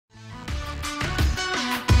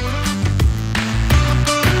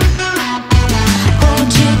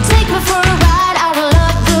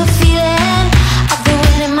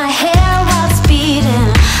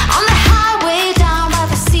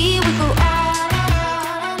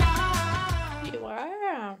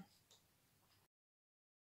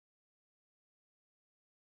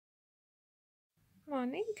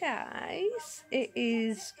morning, guys. It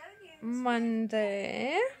is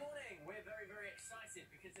Monday.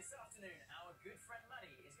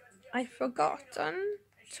 I've forgotten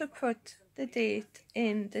to put the date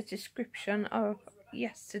in the description of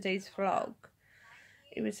yesterday's vlog.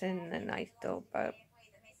 It was in the night though, but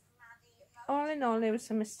all in all it was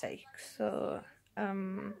a mistake, so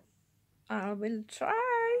I will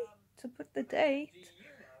try to put the date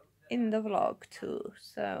in the vlog too.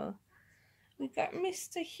 So we got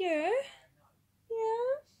Mr. here.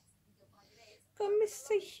 Yeah, got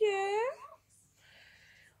Mr. here.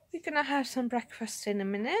 We're gonna have some breakfast in a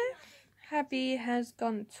minute. Hubby has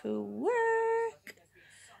gone to work.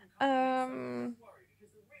 And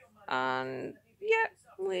yeah,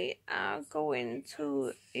 we are going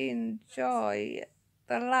to enjoy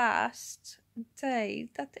the last day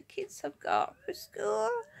that the kids have got for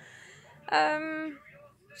school.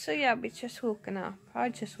 So yeah, we just woken up. I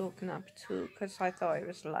just woken up too because I thought it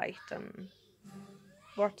was light and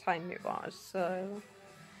what time it was. So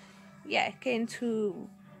yeah, getting to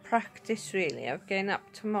practice really of getting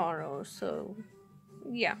up tomorrow. So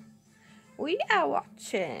yeah, we are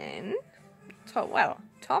watching. Well,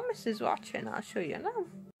 Thomas is watching. I'll show you now.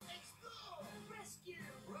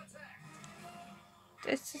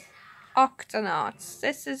 This is Octonauts.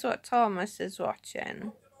 This is what Thomas is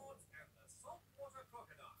watching.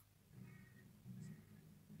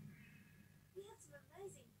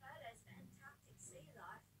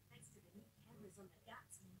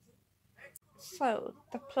 So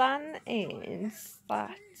the plan is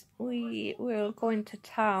that we will go into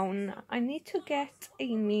town. I need to get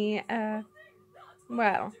Amy,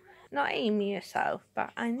 well, not Amy herself,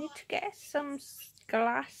 but I need to get some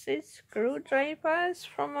glasses, screwdrivers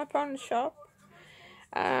from a pawn shop.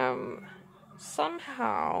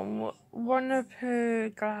 Somehow one of her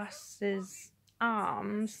glasses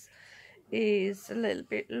arms is a little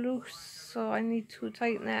bit loose, so I need to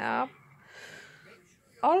tighten it up.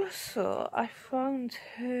 Also, I found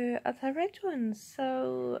her other red ones,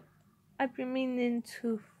 so I've been meaning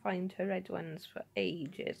to find her red ones for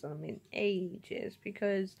ages. I mean ages,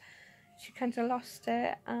 because she kind of lost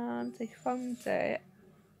it and I found it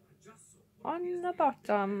on the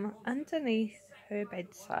bottom underneath her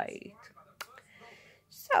bedside.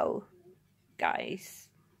 So guys,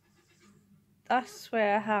 that's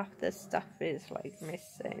where half the stuff is like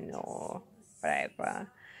missing or whatever.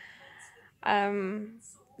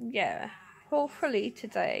 Yeah, hopefully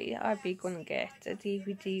today I'll be gonna get a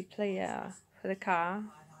DVD player for the car.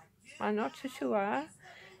 I'm not too sure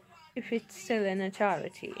if it's still in a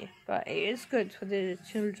charity, but it is good for the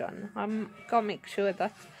children. I'm gonna make sure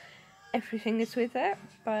that everything is with it,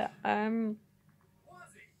 but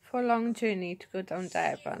for a long journey to go down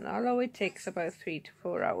Devon, although it takes about 3 to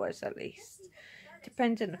 4 hours at least,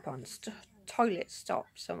 depending upon toilet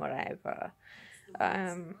stops and whatever.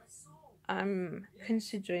 I'm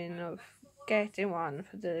considering of getting one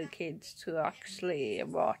for the kids to actually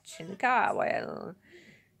watch in the car while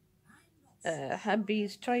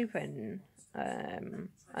hubby's driving, and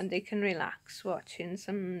they can relax watching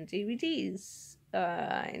some DVDs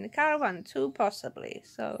in the caravan too, possibly.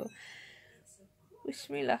 So wish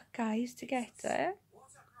me luck, guys, to get it.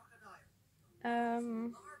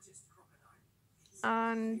 And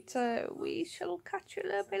we shall catch you a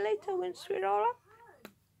little bit later once we're all up.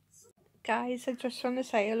 Guys, I just want to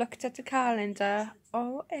say I looked at the calendar.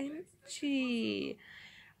 OMG,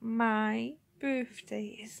 my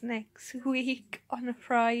birthday is next week on a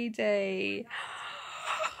Friday.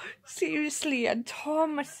 Seriously, and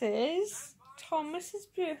Thomas's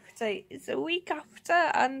birthday is a week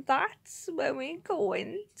after, and that's when we're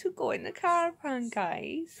going to go in the caravan,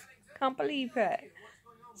 guys. Can't believe it.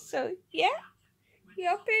 So yeah,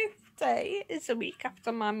 your birthday is a week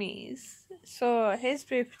after Mummy's, so his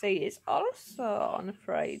birthday is also on a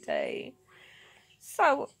Friday.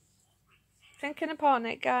 So thinking upon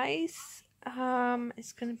it, guys,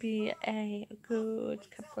 it's gonna be a good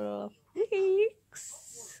couple of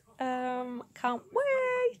weeks. Can't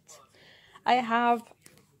wait. I have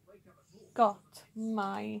got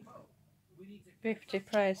my birthday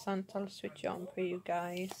present. I'll switch on for you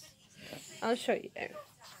guys. I'll show you.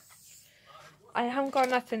 I haven't got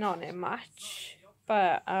nothing on it much,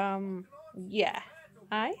 but yeah,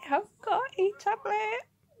 I have got a tablet.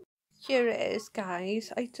 Here it is,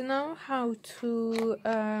 guys. I don't know how to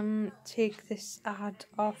take this ad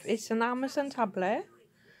off. It's an Amazon tablet.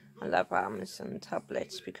 I love Amazon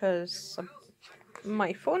tablets because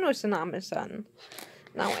my phone was an Amazon.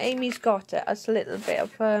 Now Amy's got it as a little bit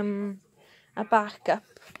of a backup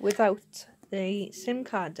without the SIM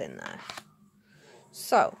card in there.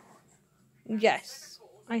 So yes,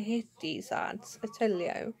 I hate these ads, I tell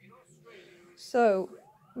you. So,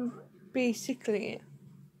 basically,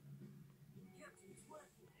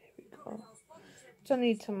 here we go. Don't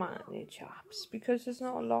need to manage apps because there's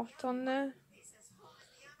not a lot on there.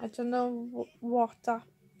 I don't know what app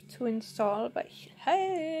to install, but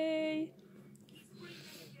hey!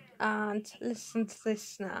 And listen to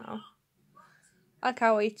this now. I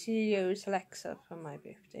can't wait to use Alexa for my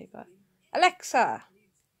birthday, but Alexa!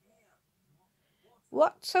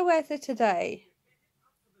 What's the weather today?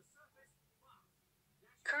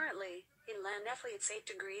 Currently, in Llanelli it's 8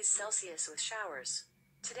 degrees Celsius with showers.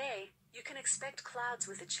 Today, you can expect clouds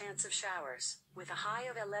with a chance of showers, with a high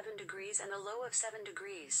of 11 degrees and a low of 7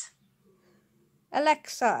 degrees.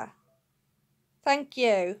 Alexa, thank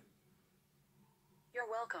you. You're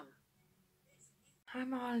welcome.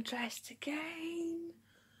 I'm all dressed again.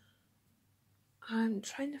 I'm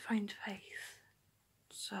trying to find Faith.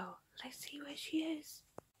 So, let's see where she is.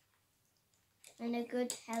 And a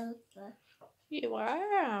good helper. You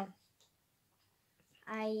are.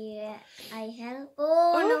 I help.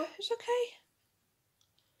 Oh, No. it's okay.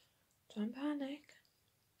 Don't panic.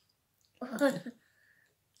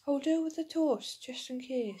 Hold her with the toast, just in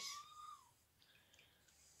case.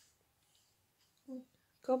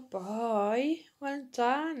 Good boy. Well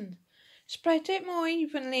done. Spread it more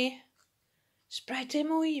evenly. Spread it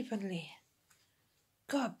more evenly.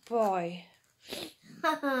 Good boy.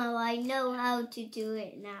 I know how to do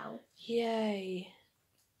it now. Yay.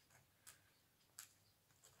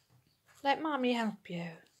 Let Mommy help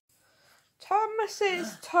you.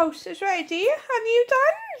 Thomas's toast is ready. Are you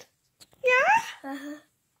done? Yeah?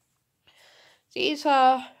 These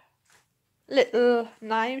are little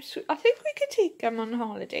knives. I think we could take them on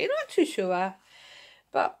holiday. Not too sure.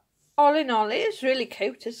 But all in all, it is really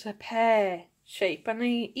cute. It's a pear shape and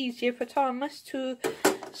easier for Thomas to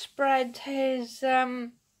spread his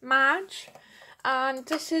Madge. And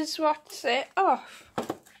this is what's it off.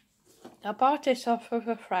 I bought this off of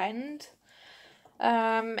a friend.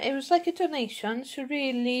 It was like a donation, so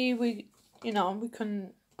really we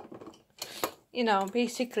can,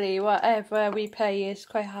 basically whatever we pay is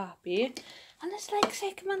quite happy. And it's like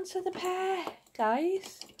 6 months of the pair,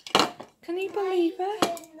 guys. Can you believe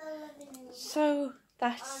it? So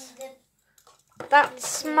that's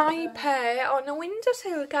my pair on a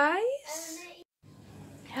windowsill, guys.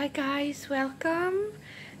 Hi guys, welcome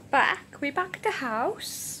back. We're back at the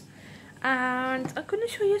house. And I'm going to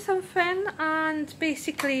show you something, and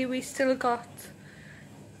basically we still got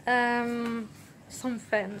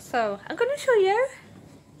something, so I'm going to show you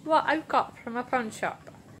what I've got from a pawn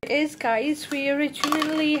shop. It is, guys, we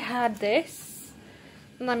originally had this,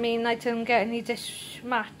 and I mean I didn't get any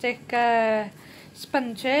Dishmatic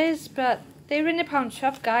sponges, but they're in the pawn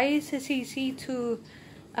shop, guys. It's easy to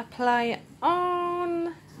apply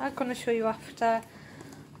on. I'm going to show you after.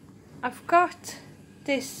 I've got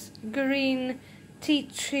this green tea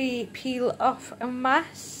tree peel off a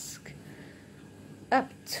mask, up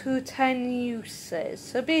to 10 uses.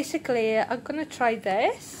 So basically I'm gonna try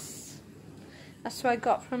this. That's what I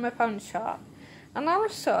got from a pawn shop. And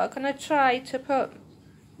also I'm gonna try to put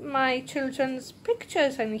my children's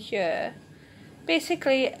pictures in here.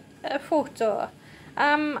 Basically a photo.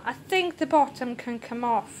 I think the bottom can come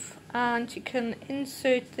off and you can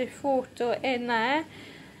insert the photo in there.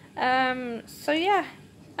 So yeah,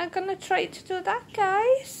 I'm gonna try to do that,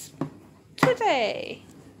 guys, today.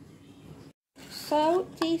 So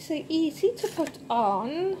these are easy to put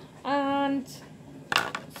on, and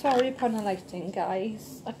sorry upon the lighting,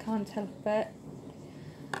 guys, I can't help it.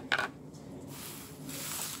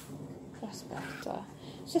 That's better.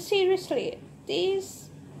 So seriously, these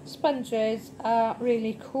sponges are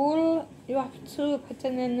really cool. You have to put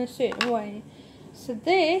them in a certain way. So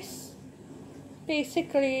this,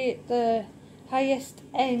 basically the highest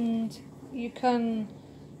end, you can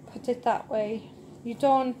put it that way. You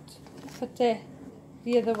don't put it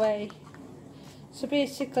the other way. So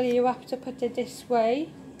basically you have to put it this way.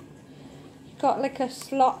 You've got like a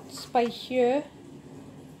slot by here,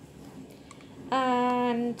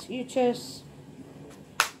 and you just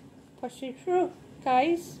push it through,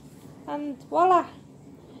 guys, and voila,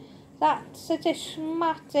 that's a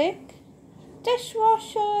Dishmatic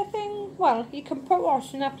dishwasher thing. Well, you can put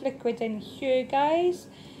washing up liquid in here, guys,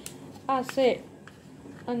 as it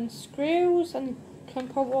unscrews, and you can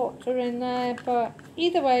put water in there, but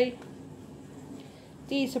either way,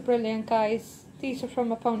 these are brilliant, guys. These are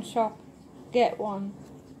from a pawn shop. Get one.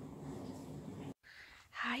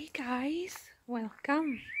 Hi guys,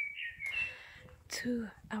 welcome to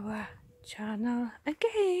our channel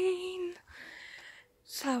again.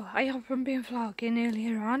 So I haven't been vlogging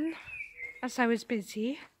earlier on as I was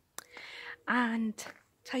busy and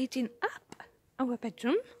tidying up our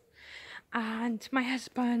bedroom and my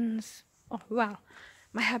husband's, my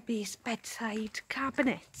hubby's bedside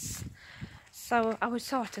cabinets. So I was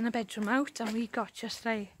sorting the bedroom out and we got just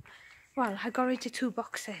like, I got rid of 2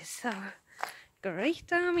 boxes, so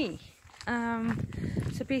great on me.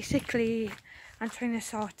 So basically I'm trying to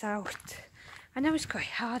sort out, I know it's quite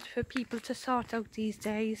hard for people to sort out these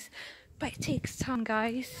days, but it takes time,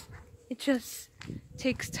 guys. It just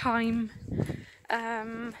takes time.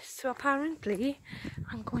 So apparently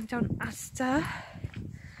I'm going down Asda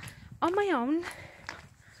on my own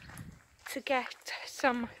to get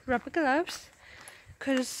some rubber gloves,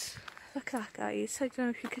 because look at that, guys. I don't know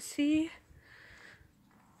if you can see.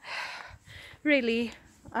 Really,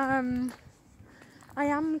 I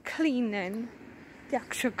am cleaning the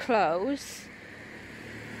actual clothes.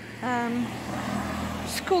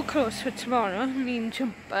 School clothes for tomorrow,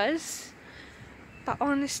 jumpers, but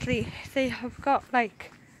honestly they have got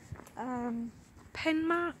like pen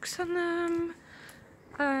marks on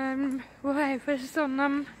them, whatever's on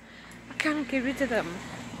them. I can't get rid of them,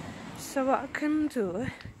 so what I can do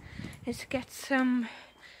is get some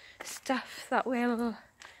stuff that will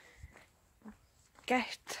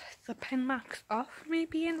get the pen marks off,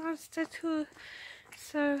 maybe in Asda too.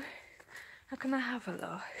 So I'm gonna have a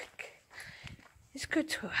look. It's good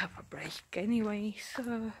to have a break anyway,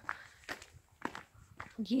 so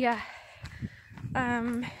yeah.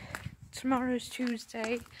 Tomorrow's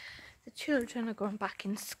Tuesday, the children are going back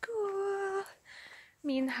in school.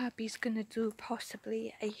 Me and hubby's gonna do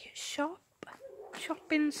possibly a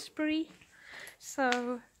shopping spree,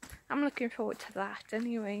 so I'm looking forward to that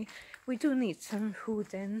anyway. We do need some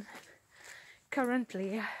food in.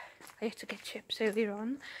 Currently I had to get chips earlier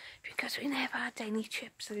on because we never had any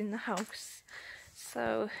chips in the house.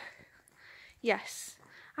 So yes,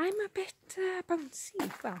 I'm a bit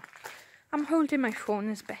bouncy. Well, I'm holding my phone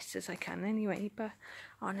as best as I can anyway, but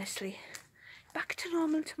honestly, back to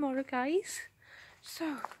normal tomorrow, guys.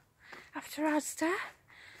 So after Asda,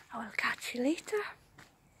 I will catch you later.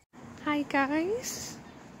 Hi guys,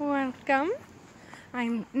 welcome.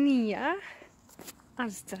 I'm near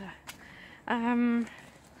Asda.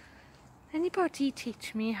 Anybody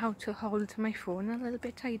teach me how to hold my phone a little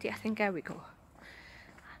bit tidy? I think there we go.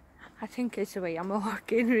 I think it's the way I'm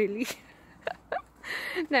walking, really.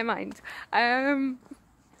 Never mind.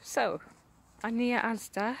 So I'm near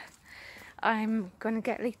Asda. I'm gonna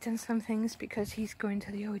get Leighton some things because he's going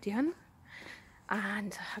to the Odeon,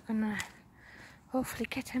 and I'm gonna hopefully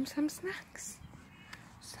get him some snacks.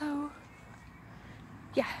 So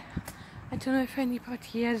yeah, I don't know if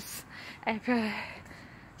anybody has ever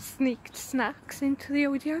sneaked snacks into the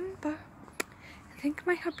Odeon, but I think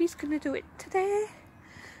my hubby's gonna do it today.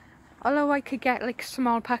 Although I could get like a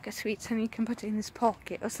small pack of sweets and he can put it in his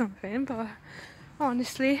pocket or something, but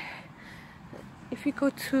honestly, if you go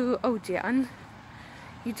to Odeon,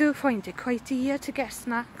 you do find it quite easier to get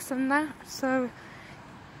snacks and that. So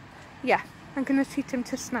yeah, I'm gonna treat him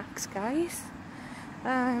to snacks, guys.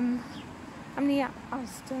 I'm near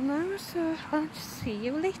Asda now, so I'll see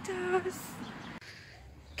you later.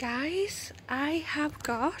 Guys, I have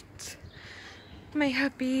got my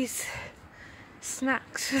hubby's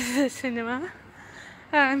snacks for the cinema.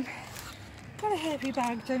 Got a heavy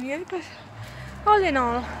bag done here, but all in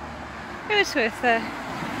all, it was worth it.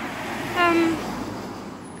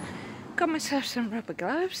 Got myself some rubber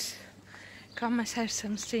gloves, got myself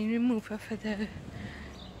some stain remover for the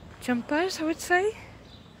jumpers, I would say.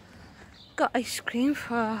 Got ice cream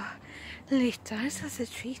for later as a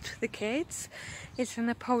treat for the kids. It's a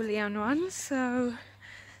Napoleon one, so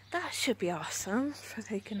that should be awesome, so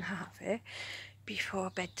they can have it before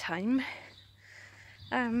bedtime.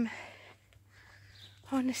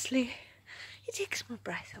 Honestly, it takes my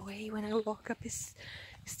breath away when I walk up this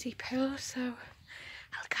steep hill, so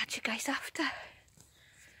I'll catch you guys after.